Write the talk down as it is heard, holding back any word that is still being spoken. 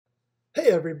Hey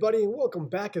everybody, and welcome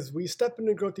back as we step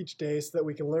into growth each day so that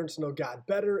we can learn to know God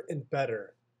better and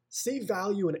better. See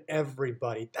value in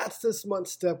everybody. That's this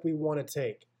month's step we want to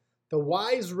take. The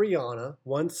wise Rihanna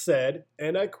once said,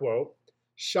 and I quote,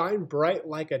 "Shine bright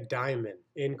like a diamond,"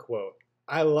 end quote.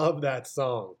 I love that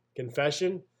song.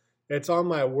 Confession? It's on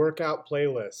my workout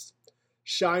playlist.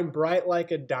 Shine bright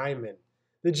like a diamond.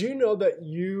 Did you know that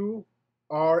you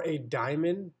are a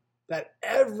diamond? That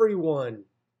everyone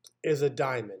is a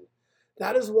diamond.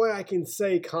 That is why I can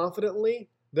say confidently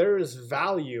there is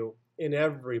value in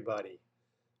everybody.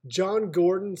 John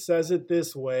Gordon says it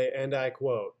this way, and I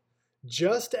quote,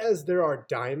 "Just as there are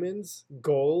diamonds,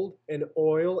 gold, and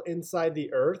oil inside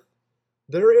the earth,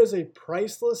 there is a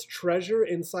priceless treasure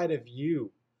inside of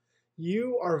you.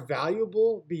 You are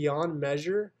valuable beyond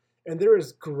measure, and there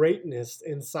is greatness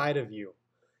inside of you.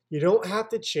 You don't have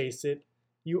to chase it,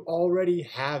 you already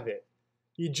have it.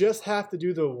 You just have to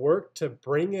do the work to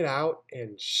bring it out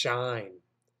and shine."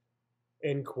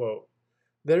 End quote.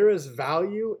 There is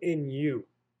value in you.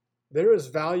 There is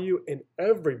value in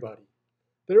everybody.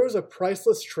 There is a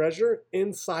priceless treasure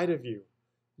inside of you.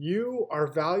 You are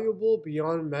valuable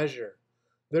beyond measure.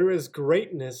 There is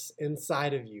greatness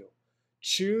inside of you.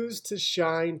 Choose to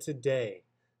shine today.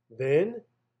 Then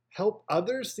help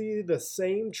others see the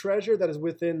same treasure that is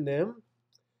within them,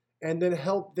 and then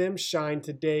help them shine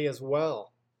today as well.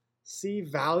 See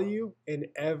value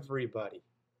in everybody.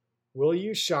 Will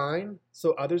you shine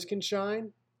so others can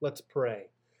shine? Let's pray.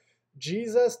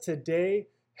 Jesus, today,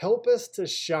 help us to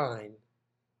shine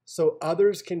so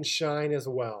others can shine as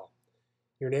well.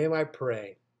 In your name I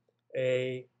pray.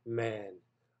 Amen.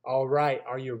 All right,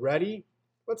 are you ready?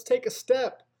 Let's take a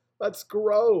step. Let's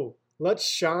grow. Let's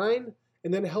shine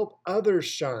and then help others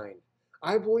shine.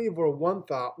 I believe we're one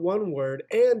thought, one word,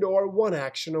 and or one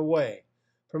action away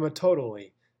from a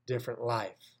totally different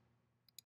life.